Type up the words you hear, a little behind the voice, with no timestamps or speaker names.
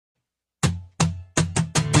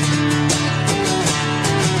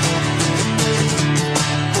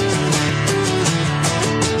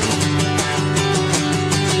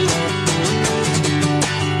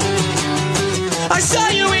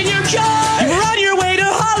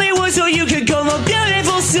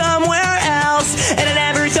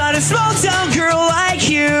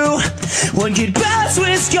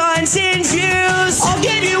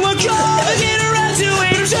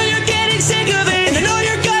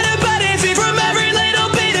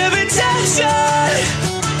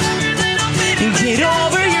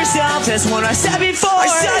Just what I said before. I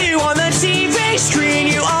saw you on the TV screen.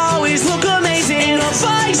 You always look amazing. And I'll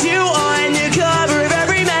find you on the cover of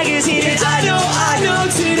every magazine. And I know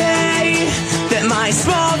today that my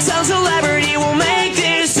small town celebrity will make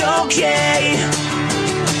this okay.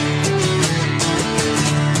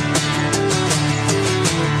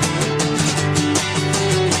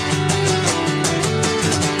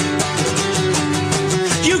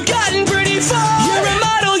 You've gotten pretty far. You're a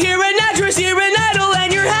model, you're an actress, you're an idol,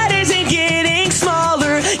 and your head isn't getting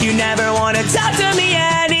smaller. You never want to talk to me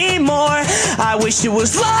anymore. I wish it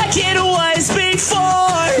was like it was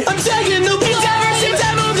before. I'm taking the blow. Ever since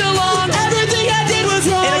I moved along, everything I did was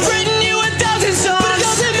wrong. And I've written you 1,000 songs, but it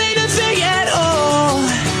doesn't mean a thing at all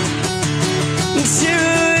to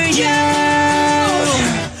you.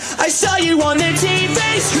 I saw you on the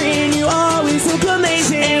TV screen. You always look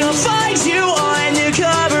amazing. And I'll find you on the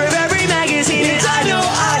cover of every magazine. And I know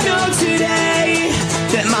today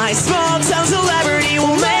that my small town celebrity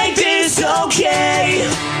will make this okay.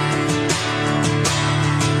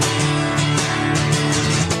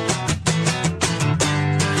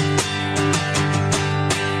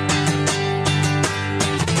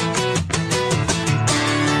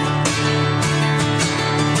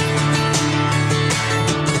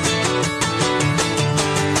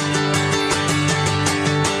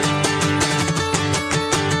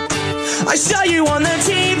 I saw you on the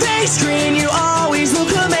TV screen. You always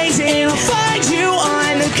look amazing. I'll find you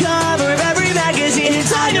on the cover of every magazine. And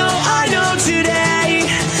I know today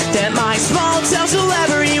that my small town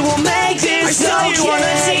celebrity will make this. I saw you on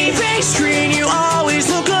the TV screen. You always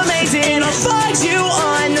look amazing. I'll find you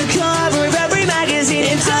on the cover of every magazine.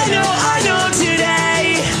 And I know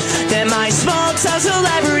today that my small town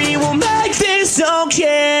celebrity will make this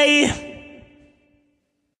okay.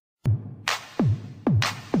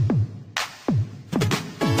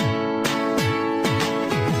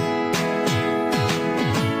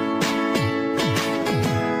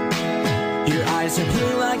 Are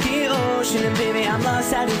blue like the ocean, and baby, I'm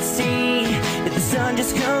lost out at sea. Did the sun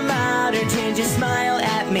just come out, or did you smile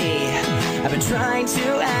at me? I've been trying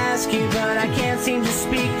to ask you, but I can't seem to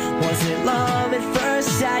speak. Was it love at first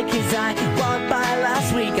sight? 'Cause I walked by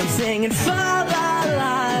last week. I'm singing fa la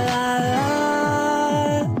la la la.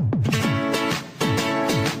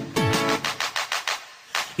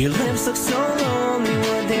 Your lips look so lonely,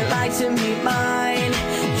 would they like to meet mine?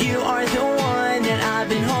 You are the one that I've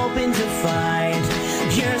been hoping to find.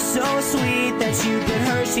 You're so sweet that you put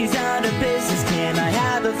Hershey's out of business. Can I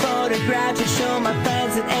have a photograph to show my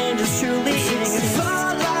friends and angels truly singing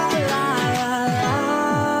fa la la la la?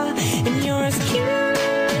 And you're as cute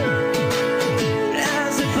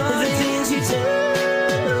as a button. The things you do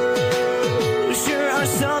sure are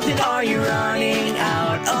something. Are you running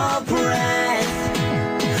out of breath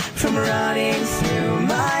from running through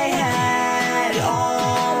my head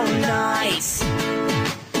all night?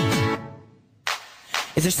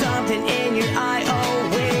 Is there something in your eye? Oh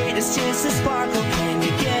wait, it's just a sparkle. Can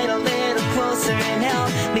you get a little closer and help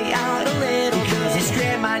me out a little? Because you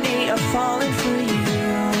scrape my knee, I'm falling for you.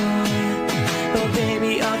 Oh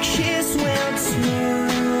baby, a kiss will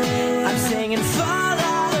too. I'm singing fa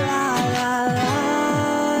la la la la.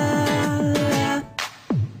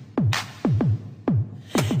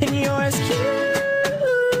 And you're as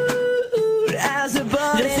cute as a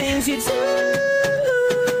button. The things you do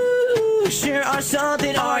sure are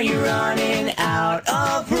something. Are you running out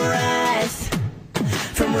of breath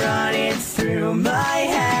from running through my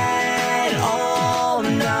head all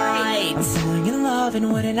night? I'm falling in love,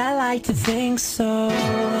 and wouldn't I like to think so?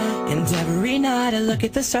 And every night I look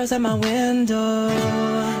at the stars out my window,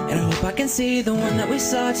 and I hope I can see the one that we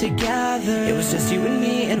saw together. It was just you and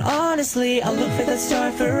me, and honestly I'll look for that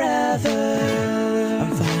star forever.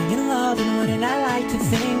 I'm falling in love, and wouldn't I like to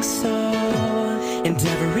think so? And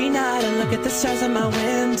every night I look at the stars out my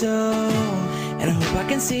window, and I hope I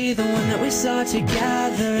can see the one that we saw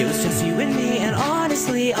together. It was just you and me, and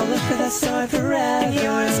honestly I'll look for that star forever. And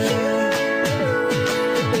you're as cute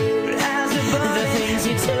as a button. The things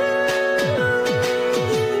you do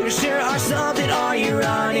sure are something. Are you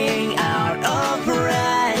running out of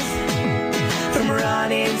breath from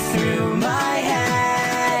running through my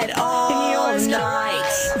head all night?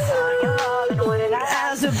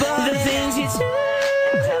 As a button. The things you do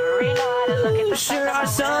sure are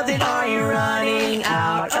something. Are you running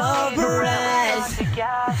out of breath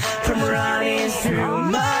from running through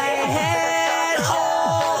my head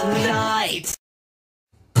all night?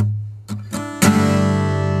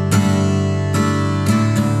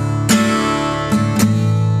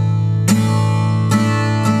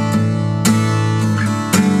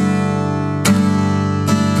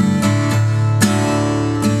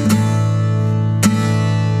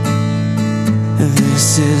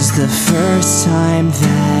 This is the first time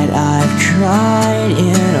that I've cried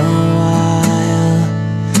in a while,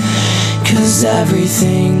 'cause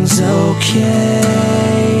everything's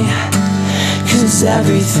okay, 'cause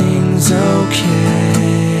everything's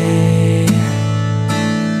okay.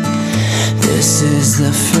 This is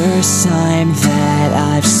the first time that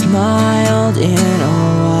I've smiled in a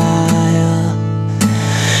while,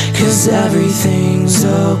 'cause everything's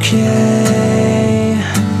okay,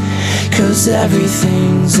 'cause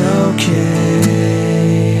everything's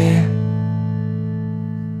okay.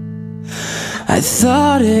 I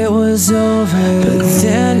thought it was over, but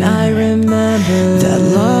then I remembered that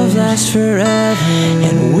love lasts forever,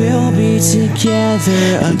 and we'll be together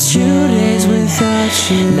on 2 days without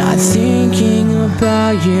you. Not thinking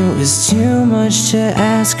about you is too much to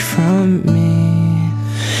ask from me.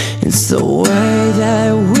 It's the way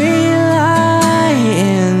that we lie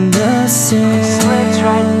in the sand, slipped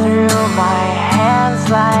right through my hands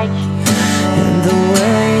like you did. And the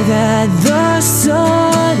way that the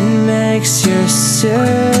sun makes your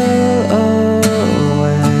silhouette,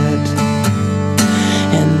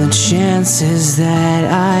 and the chances that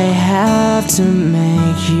I have to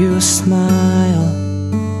make you smile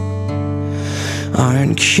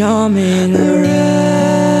aren't coming around.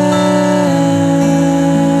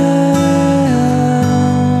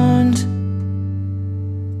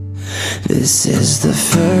 This is the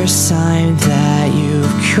first time that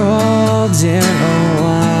you've called in a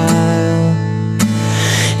while.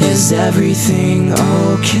 Is everything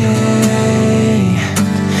okay?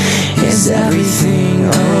 Is everything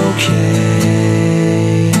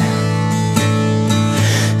okay?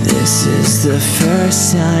 This is the first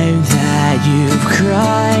time that you've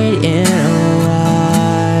cried in a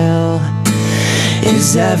while. Is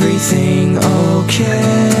everything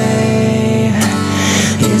okay?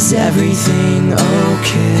 Is everything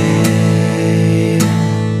okay?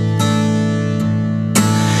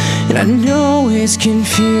 And I know it's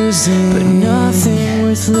confusing, but nothing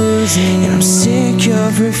worth losing. And I'm sick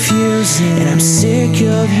of refusing, and I'm sick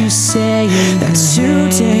of you saying that 2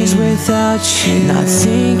 days without you, not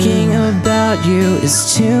thinking about you is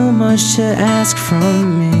too much to ask from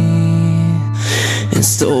me.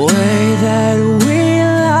 It's the way that we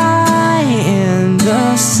lie in the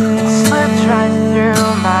sand, slipped right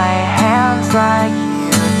through my hands like you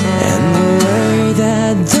did. And the way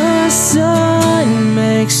that the sun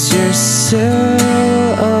makes your silhouette,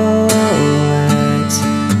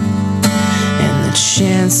 and the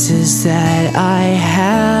chances that I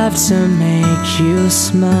have to make you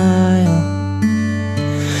smile,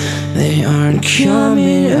 they aren't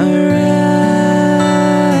coming around,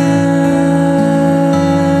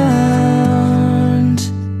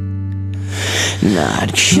 not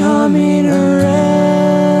coming around,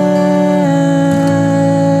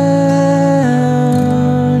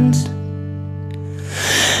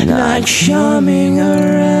 not coming around,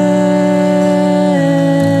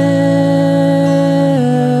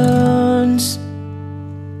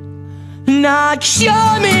 not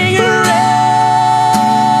coming around,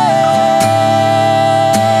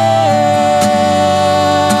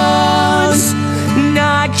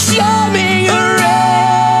 not coming around.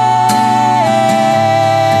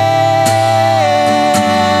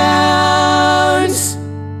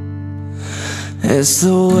 It's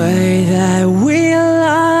the way that we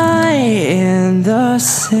lie in the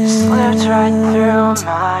sand, slipped right through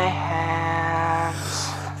my hands,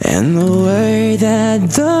 and the way that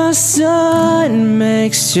the sun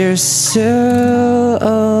makes your silhouette,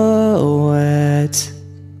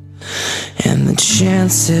 and the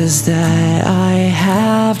chances that I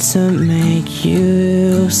have to make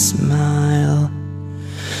you smile,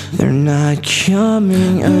 they're not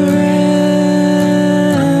coming around.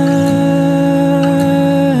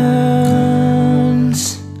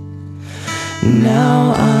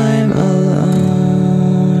 Now I'm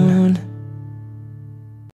alone.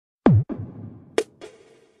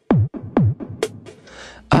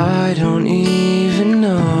 I don't even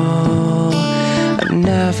know, I've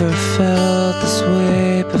never felt this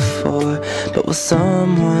way before, but with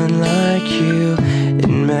someone like you,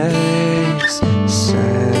 it makes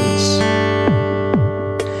sense.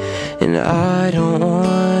 And I don't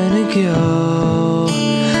wanna go,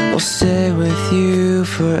 I'll stay with you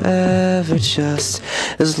forever, just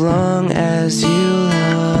as long as you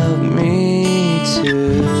love me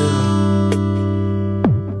too.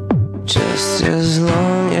 Just as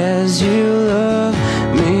long as you love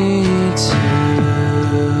me too.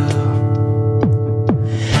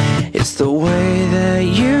 It's the way that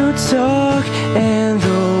you talk and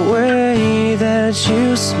the way that you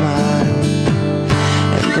smile,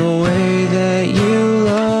 and the way that you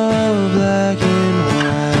love black and white.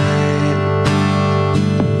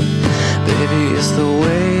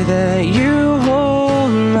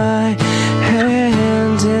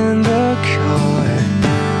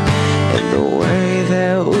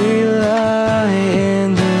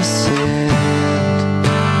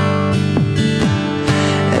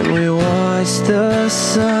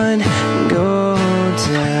 sun go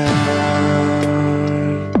down.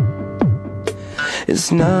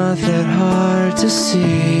 It's not that hard to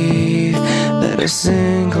see that a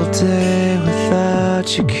single day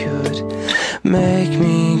without you could make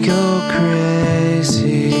me go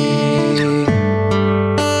crazy.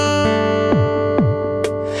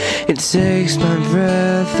 It takes my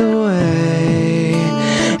breath away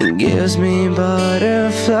and gives me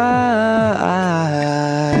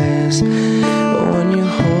butterflies when you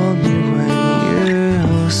hold me when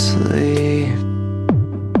you sleep.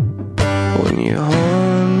 When you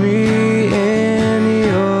hold me in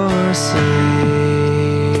your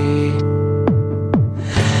sleep.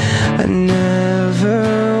 I never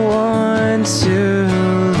want to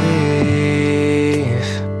leave.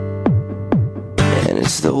 And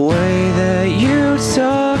it's the way that you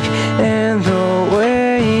talk and the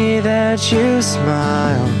way that you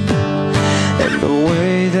smile and the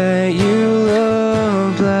way that you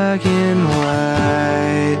look black and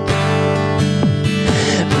white.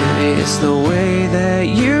 Baby, it's the way that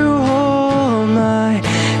you hold my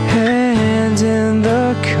hand in the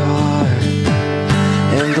car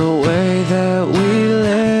and the way that we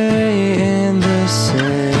lay in the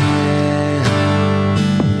sand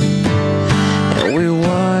and we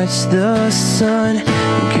watch the sun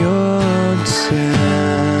go down.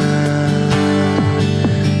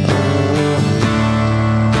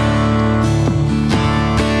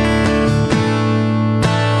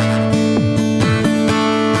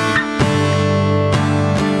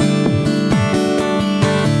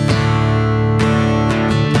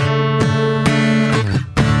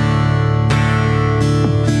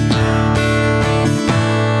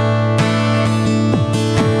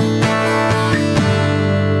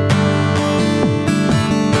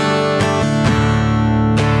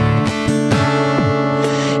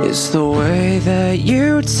 It's the way that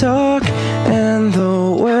you talk and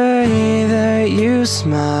the way that you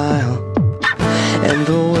smile and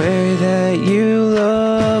the way that you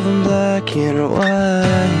love in black and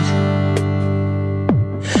white.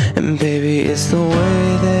 And baby, it's the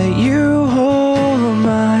way that you hold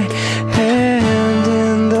my hand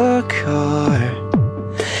in the car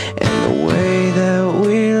and the way that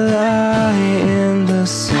we lie in the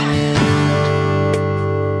sand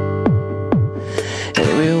and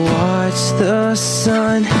we watch the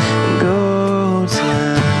sun go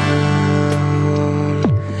down.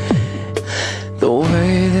 The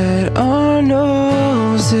way that our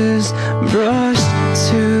noses brushed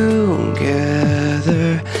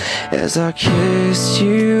together as I kissed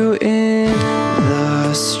you in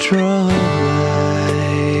the strobe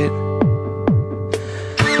light.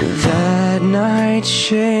 That night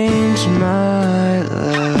changed my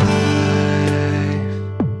life.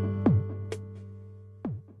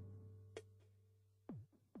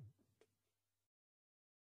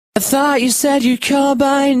 I thought you said you'd call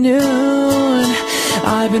by noon.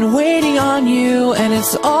 I've been waiting on you and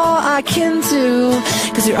it's all I can do,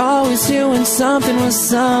 'cause you're always doing something with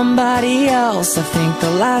somebody else. I think the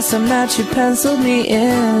last time that you penciled me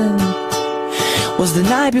in was the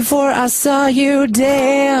night before I saw you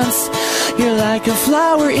dance. You're like a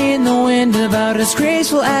flower in the wind, about as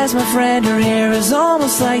graceful as my friend. Her hair is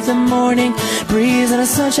almost like the morning breeze on a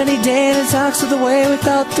sunshiny day, and it talks with the way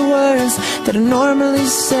without the words that I normally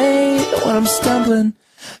say when I'm stumbling.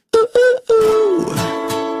 Ooh, ooh, ooh.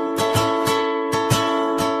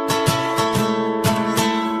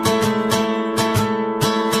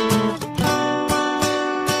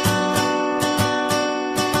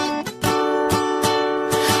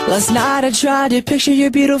 Last night I tried to picture your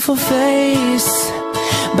beautiful face,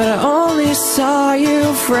 but I only saw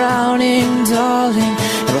you frowning, darling.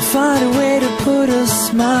 And I'll find a way to put a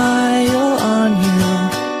smile on you.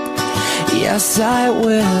 Yes, I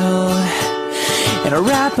will. And I'll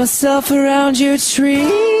wrap myself around your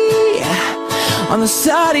tree on the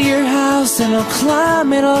side of your house, and I'll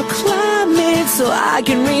climb it so I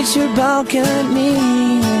can reach your balcony.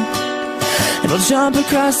 And I'll jump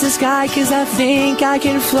across the sky, 'cause I think I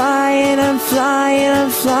can fly, and I'm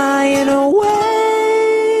flying away.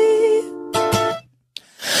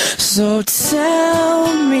 So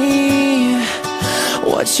tell me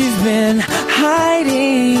what you've been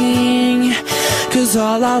hiding, 'cause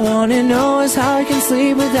all I wanna know is how I can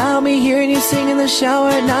sleep without me hearing you sing in the shower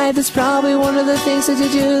at night. That's probably one of the things that you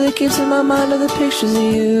do that keeps in my mind all the pictures of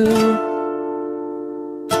you.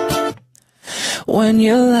 When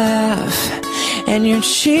you laugh and your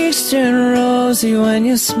cheeks turn rosy when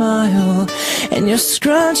you smile, and you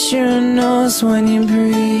scrunch your nose when you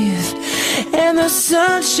breathe, and the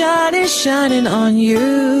sunshine is shining on you.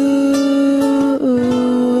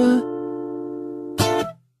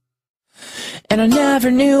 And I never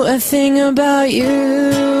knew a thing about you,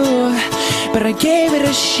 but I gave it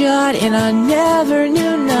a shot, and I never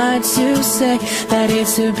knew not to say that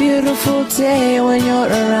it's a beautiful day when you're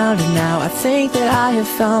around. And now I think that I have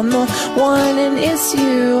found the one, and it's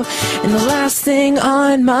you. And the last thing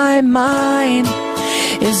on my mind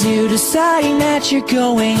is you deciding that you're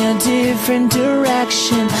going a different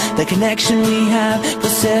direction. The connection we have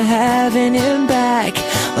goes to heaven and back,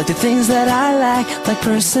 like the things that I lack, like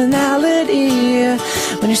personality,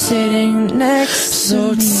 when you're sitting next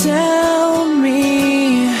to me. So tell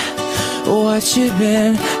me what you've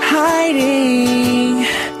been hiding,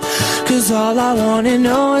 'cause all I wanna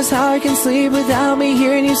know is how I can sleep without me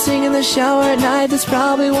hearing you sing in the shower at night. That's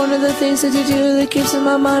probably one of the things that you do that keeps in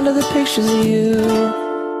my mind all the pictures of you.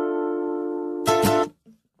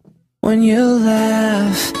 When you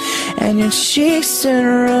laugh, and your cheeks turn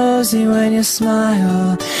rosy when you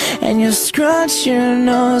smile, and you scrunch your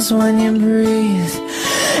nose when you breathe,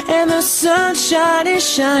 and the sunshine is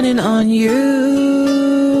shining on you.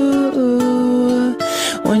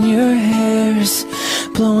 When your hair's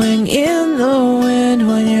blowing in the wind,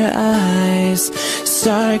 when your eyes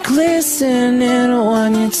start glistening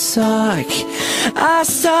when you talk, I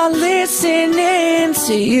start listening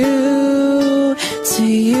to you, to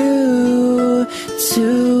you,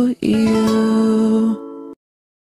 to you.